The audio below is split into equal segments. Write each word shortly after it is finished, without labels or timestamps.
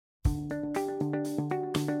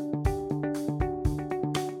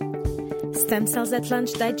Stem Cells at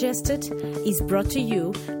Lunch Digested is brought to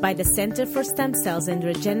you by the Centre for Stem Cells and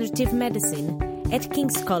Regenerative Medicine at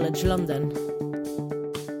King's College London.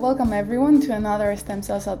 Welcome everyone to another Stem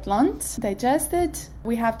Cells at Lunch Digested.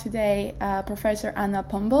 We have today Professor Ana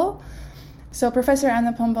Pombo. So Professor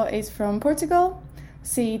Ana Pombo is from Portugal.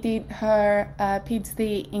 She did her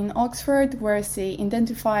PhD in Oxford, where she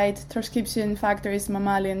identified transcription factors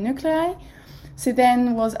mammalian nuclei. She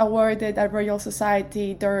then was awarded a Royal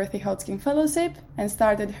Society Dorothy Hodgkin Fellowship and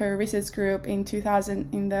started her research group in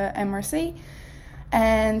 2000 in the MRC.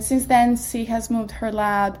 And since then, she has moved her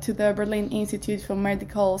lab to the Berlin Institute for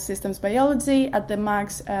Medical Systems Biology at the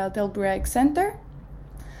Max Delbruck Center.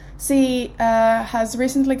 She has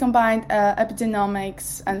recently combined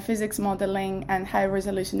epigenomics and physics modeling and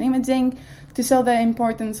high-resolution imaging to show the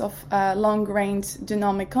importance of long-range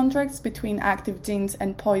genomic contracts between active genes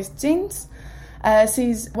and poised genes.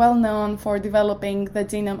 She's well known for developing the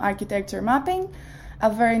genome architecture mapping, a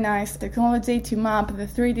very nice technology to map the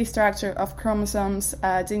 3D structure of chromosomes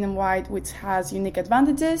genome-wide, which has unique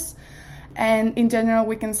advantages. And in general,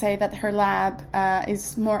 we can say that her lab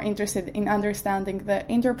is more interested in understanding the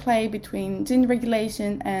interplay between gene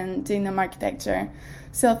regulation and genome architecture.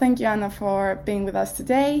 So thank you, Anna, for being with us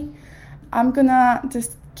today. I'm gonna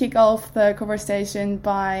just kick off the conversation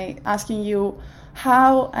by asking you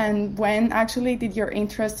how and when actually did your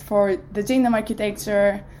interest for the genome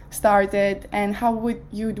architecture started, and how would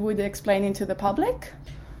you explain it to the public?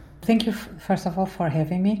 Thank you, first of all, for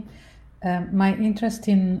having me. My interest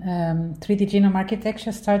in 3D genome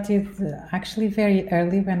architecture started actually very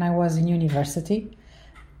early when I was in university,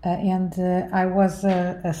 and I was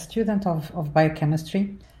a student of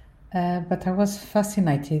biochemistry, but I was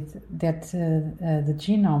fascinated that the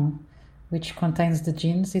genome, which contains the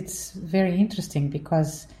genes, it's very interesting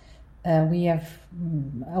because we have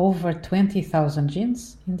over 20,000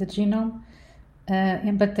 genes in the genome,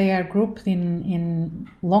 but they are grouped in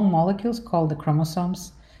long molecules called the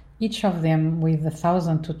chromosomes, each of them with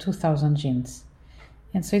 1,000 to 2,000 genes.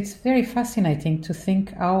 And so it's very fascinating to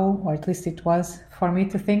think how, or at least it was for me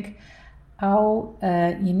to think, how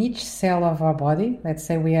in each cell of our body, let's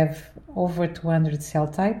say we have over 200 cell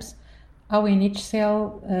types, how in each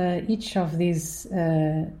cell, each of these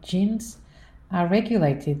genes are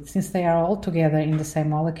regulated, since they are all together in the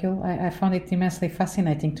same molecule. I found it immensely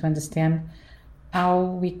fascinating to understand how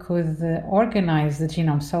we could organize the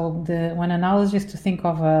genome. So one analogy is to think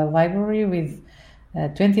of a library with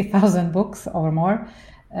 20,000 books or more,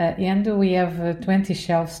 and we have 20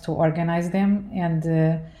 shelves to organize them,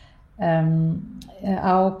 and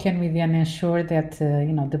how can we then ensure that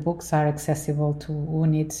the books are accessible to who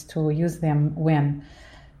needs to use them when?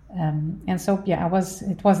 And so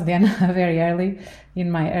it was then very early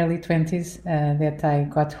in my early 20s that I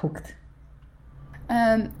got hooked.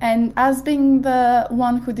 And as being the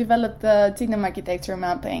one who developed the genome architecture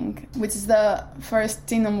mapping, which is the first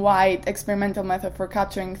genome-wide experimental method for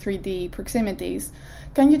capturing 3D proximities,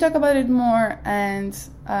 can you talk about it more, and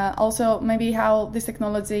also maybe how this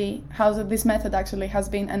method actually has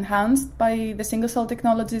been enhanced by the single-cell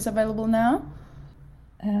technologies available now?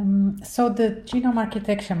 So the genome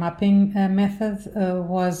architecture mapping method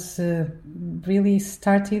was really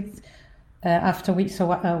started after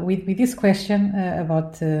with this question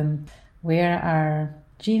about where are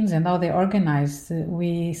genes and how they organized.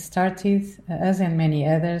 We started, as in many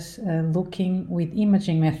others, looking with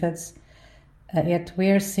imaging methods at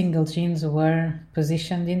where single genes were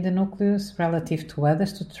positioned in the nucleus relative to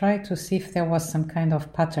others, to try to see if there was some kind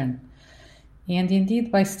of pattern. And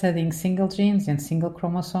indeed, by studying single genes and single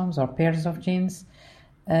chromosomes or pairs of genes,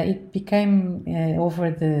 it became, over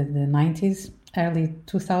the 90s, early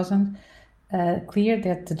 2000, clear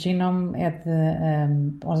that the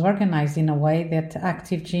genome was organized in a way that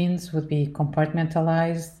active genes would be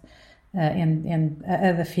compartmentalized and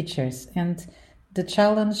other features. And the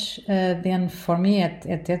challenge then for me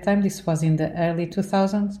at that time, this was in the early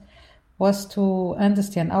 2000s, was to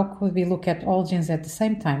understand how could we look at all genes at the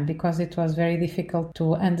same time, because it was very difficult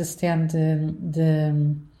to understand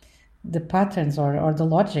the patterns or the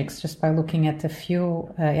logics just by looking at a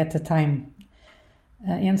few at a time.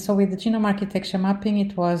 And so with the genome architecture mapping,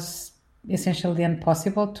 it was essentially then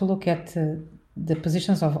possible to look at the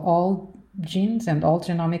positions of all genes and all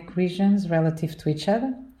genomic regions relative to each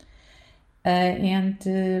other. And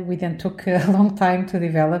we then took a long time to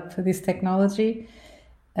develop this technology.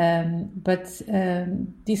 But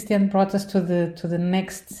this then brought us to the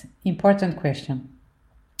next important question,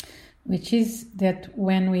 which is that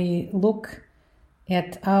when we look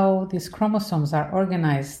at how these chromosomes are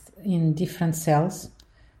organized in different cells,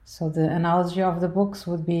 so the analogy of the books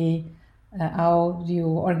would be how you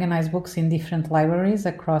organize books in different libraries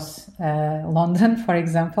across London, for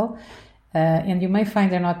example. And you may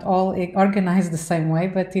find they're not all organized the same way,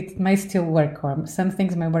 but it may still work, or some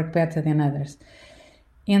things may work better than others.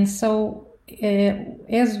 And so,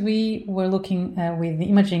 as we were looking with the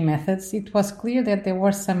imaging methods, it was clear that there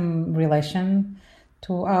was some relation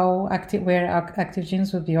to how where active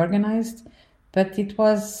genes would be organized, but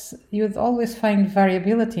you'd always find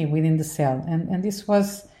variability within the cell, and this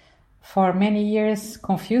was for many years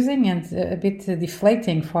confusing and a bit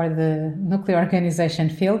deflating for the nuclear organization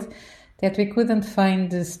field, that we couldn't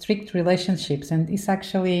find strict relationships, and this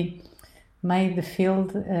actually made the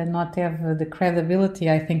field not have the credibility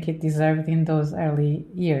I think it deserved in those early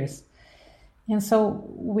years. And so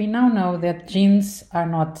we now know that genes are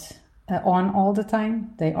not on all the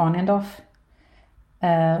time, they on and off.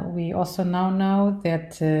 We also now know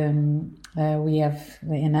that we have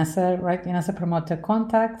the ENASA, right? ENASA promoter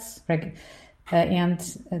contacts, and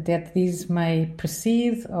that these may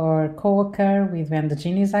precede or co-occur with when the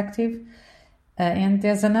gene is active. And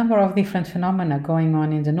there's a number of different phenomena going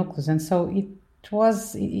on in the nucleus, and so it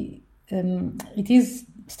is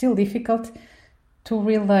still difficult to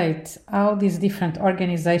relate how these different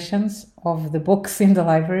organizations of the books in the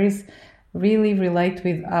libraries really relate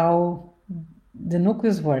with how the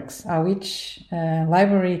nucleus works, how each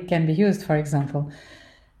library can be used, for example.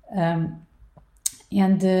 And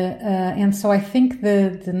so I think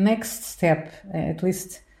the next step, at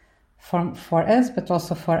least for us, but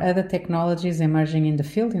also for other technologies emerging in the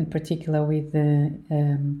field, in particular with the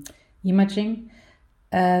imaging,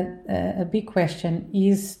 a big question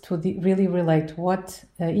is to really relate what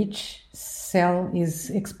each cell is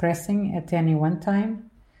expressing at any one time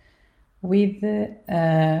with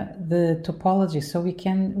the topology. So we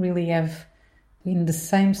can really have in the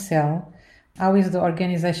same cell, how is the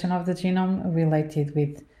organization of the genome related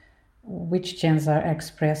with which genes are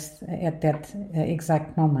expressed at that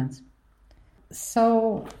exact moment.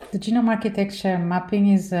 So the genome architecture mapping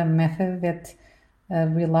is a method that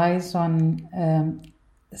relies on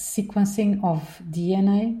sequencing of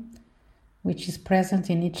DNA, which is present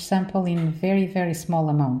in each sample in very, very small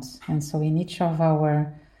amounts. And so in each of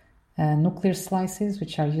our nuclear slices,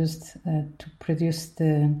 which are used to produce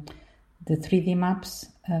the 3D maps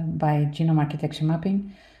by genome architecture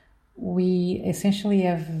mapping, we essentially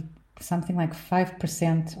have something like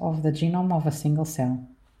 5% of the genome of a single cell.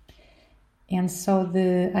 And so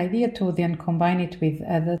the idea to then combine it with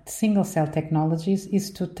other single cell technologies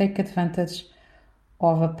is to take advantage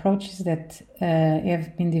of approaches that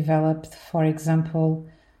have been developed, for example,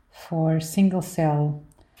 for single cell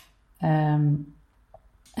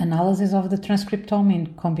analysis of the transcriptome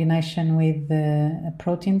in combination with the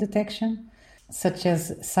protein detection, such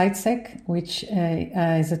as CiteSec, which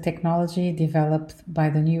is a technology developed by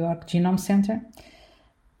the New York Genome Center,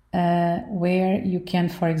 where you can,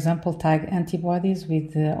 for example, tag antibodies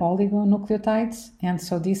with oligonucleotides. And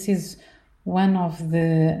so this is one of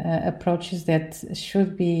the approaches that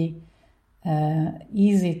should be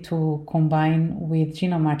easy to combine with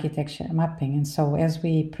genome architecture mapping. And so as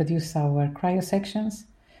we produce our cryosections,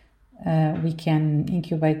 we can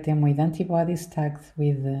incubate them with antibodies tagged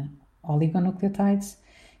with oligonucleotides,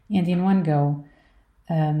 and in one go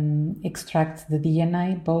extract the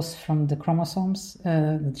DNA both from the chromosomes,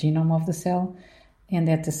 the genome of the cell, and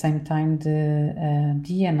at the same time the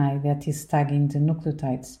DNA that is tagging the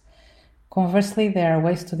nucleotides. Conversely, there are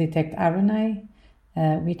ways to detect RNA,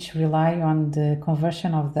 which rely on the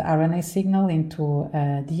conversion of the RNA signal into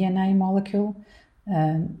a DNA molecule,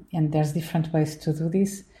 and there's different ways to do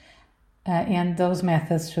this. And those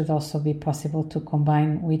methods should also be possible to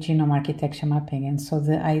combine with genome architecture mapping. And so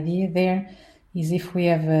the idea there is, if we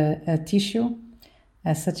have a tissue,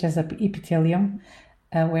 such as an epithelium,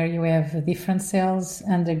 where you have different cells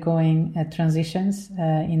undergoing transitions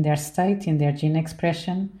in their state, in their gene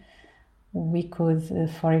expression, we could,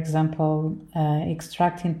 for example,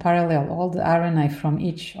 extract in parallel all the RNA from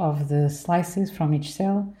each of the slices, from each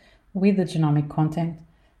cell, with the genomic content,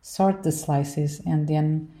 sort the slices, and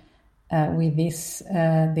then with this,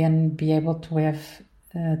 then be able to have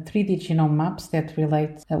 3D genome maps that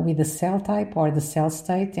relate with the cell type or the cell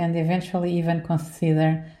state, and eventually even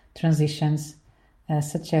consider transitions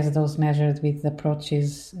such as those measured with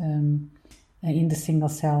approaches in the single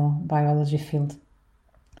cell biology field.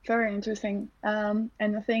 Very interesting. And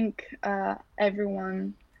I think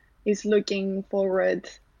everyone is looking forward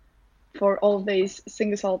for all these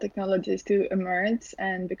single cell technologies to emerge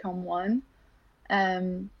and become one.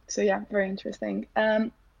 So yeah, very interesting.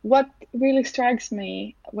 What really strikes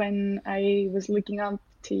me when I was looking up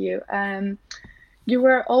to you, You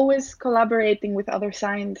were always collaborating with other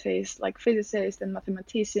scientists like physicists and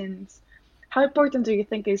mathematicians. How important do you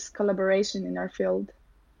think is collaboration in our field?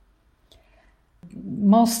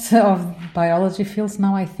 Most of biology fields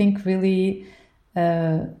now, I think, really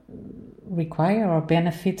require or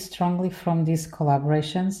benefit strongly from these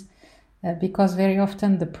collaborations because very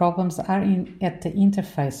often the problems are at the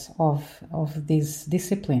interface of these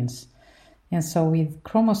disciplines. And so with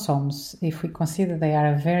chromosomes, if we consider they are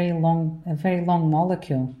a very long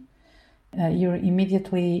molecule, you're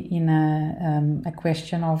immediately in a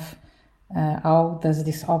question of how does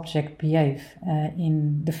this object behave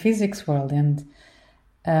in the physics world.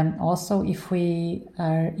 And also, if we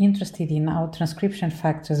are interested in how transcription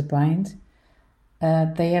factors bind,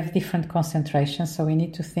 they have different concentrations. So we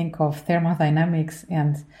need to think of thermodynamics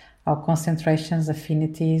and how concentrations,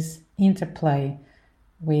 affinities interplay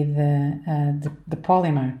with the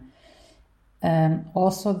polymer.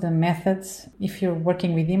 Also, the methods, if you're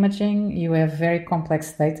working with imaging, you have very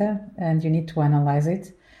complex data and you need to analyze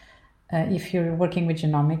it. If you're working with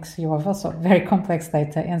genomics, you have also very complex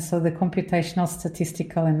data. And so the computational,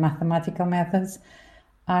 statistical, and mathematical methods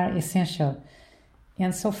are essential.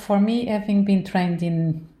 And so for me, having been trained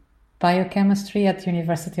in biochemistry at the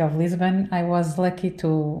University of Lisbon, I was lucky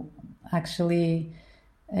to actually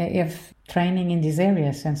have training in these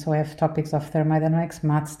areas. And so I have topics of thermodynamics,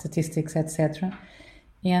 math, statistics, etc.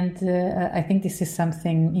 And I think this is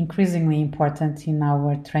something increasingly important in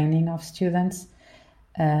our training of students.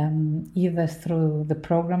 Either through the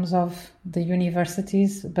programs of the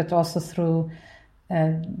universities, but also through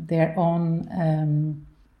their own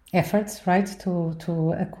efforts, right,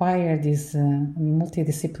 to acquire these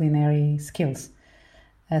multidisciplinary skills.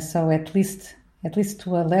 So at least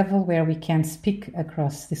to a level where we can speak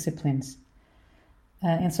across disciplines.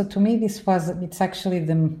 And so to me, it's actually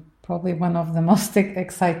probably one of the most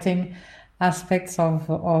exciting aspects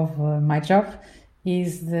of my job.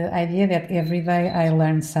 Is the idea that every day I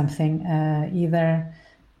learn something, either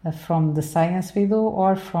from the science we do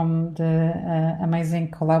or from the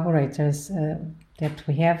amazing collaborators that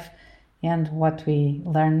we have and what we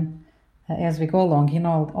learn as we go along in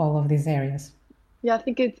all of these areas. Yeah, I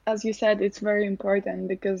think as you said, it's very important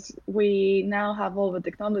because we now have all the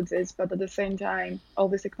technologies, but at the same time, all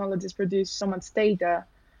these technologies produce so much data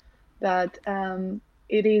that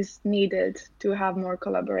it is needed to have more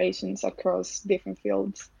collaborations across different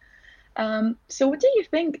fields. So what do you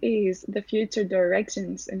think is the future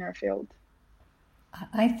directions in our field?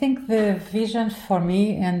 I think the vision for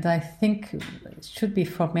me, and I think it should be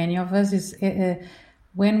for many of us, is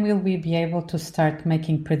when will we be able to start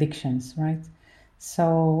making predictions, right?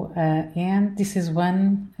 So, and this is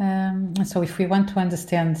one, so if we want to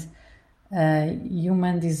understand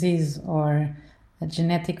human disease or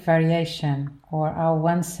genetic variation, or how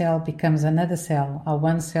one cell becomes another cell, how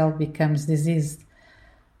one cell becomes diseased,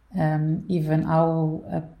 even how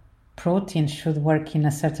a protein should work in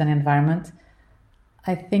a certain environment.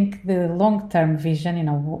 I think the long-term vision,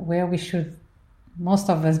 where we should,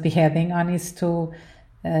 most of us, be heading on is to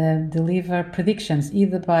deliver predictions,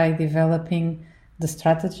 either by developing the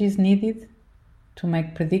strategies needed to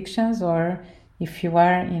make predictions, or if you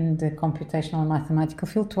are in the computational mathematical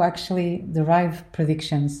field, to actually derive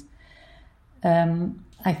predictions.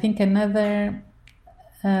 I think another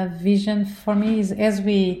vision for me is, as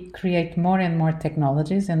we create more and more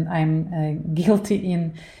technologies, and I'm guilty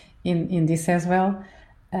in this as well,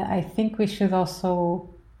 I think we should also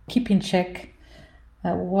keep in check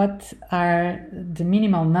what are the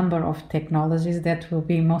minimal number of technologies that will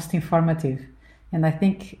be most informative. And I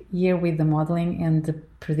think here with the modeling and the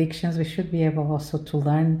predictions, we should be able also to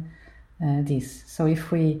learn this. So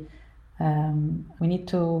if we need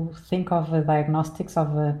to think of the diagnostics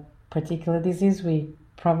of a particular disease, we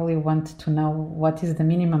probably want to know what is the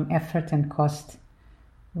minimum effort and cost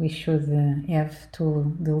we should have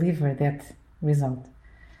to deliver that result.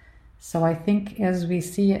 So I think as we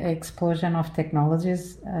see an explosion of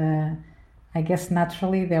technologies, I guess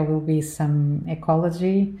naturally there will be some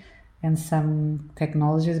ecology and some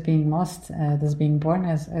technologies being lost, others being born,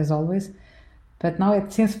 as always. But now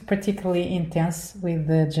it seems particularly intense with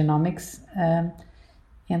the genomics.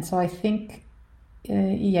 And so I think,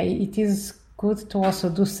 it is good to also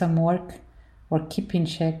do some work or keep in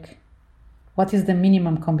check what is the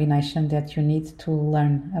minimum combination that you need to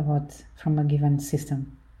learn about from a given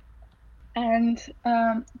system. And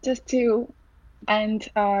just to end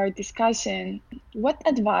our discussion, what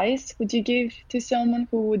advice would you give to someone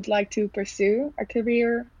who would like to pursue a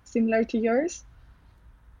career similar to yours?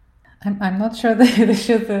 I'm not sure they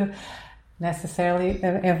should necessarily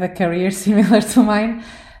have a career similar to mine.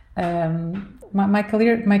 My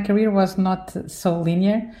career was not so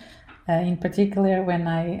linear. In particular, when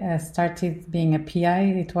I started being a PI,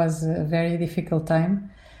 it was a very difficult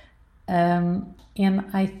time. And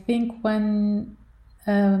I think one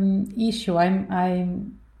issue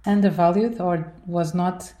I'm undervalued or was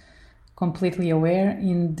not completely aware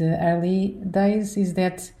in the early days is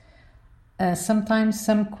that sometimes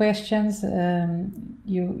some questions,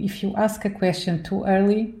 if you ask a question too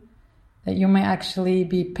early, you may actually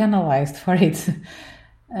be penalized for it.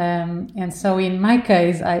 And so in my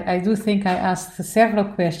case, I do think I asked several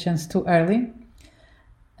questions too early.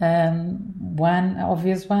 One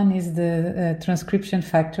obvious one is the transcription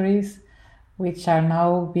factories, which are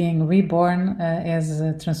now being reborn as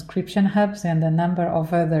transcription hubs and a number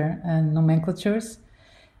of other nomenclatures.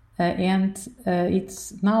 And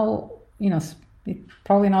it's now, it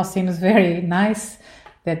probably now seems very nice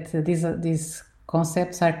that these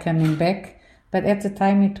concepts are coming back. But at the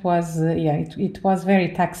time, it was it was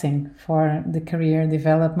very taxing for the career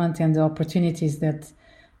development and the opportunities that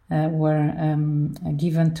were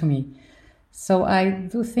given to me. So I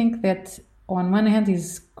do think that on one hand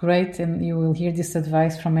is great, and you will hear this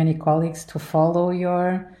advice from many colleagues to follow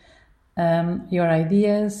your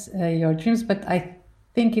ideas, your dreams. But I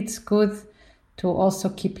think it's good to also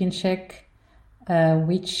keep in check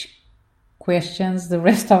which questions the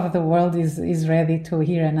rest of the world is ready to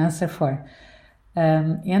hear an answer for.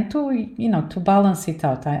 And to balance it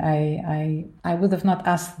out. I would have not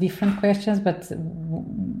asked different questions, but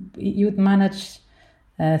you'd manage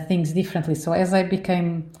things differently. So as I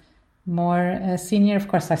became more senior, of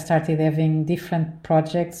course, I started having different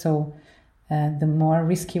projects. So the more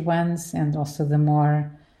risky ones and also the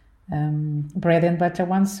more bread and butter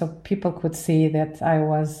ones. So people could see that I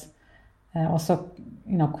was also,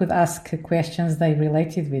 could ask questions they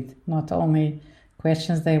related with, not only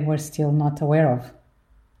questions they were still not aware of.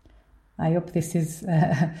 I hope this is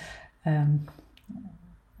a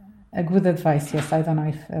good advice. Yes, I don't know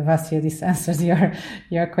if Vasya, this answers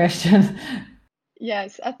your question.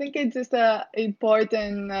 Yes, I think it's just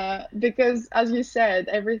important because, as you said,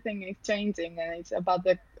 everything is changing, and it's about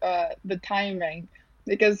the timing.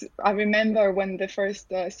 Because I remember when they first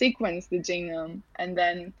sequenced the genome, and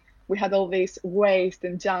then we had all this waste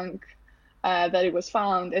and junk that it was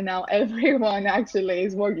found, and now everyone actually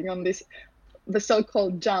is working on the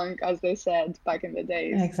so-called junk, as they said back in the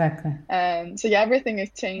days. Exactly. So yeah, everything is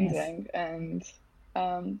changing. Yes.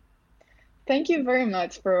 And thank you very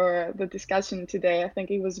much for the discussion today. I think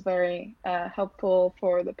it was very helpful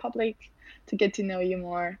for the public to get to know you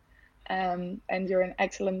more. And you're an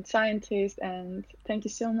excellent scientist, and thank you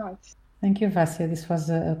so much. Thank you, Vasya. This was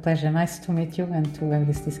a pleasure. Nice to meet you and to have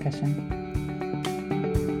this discussion.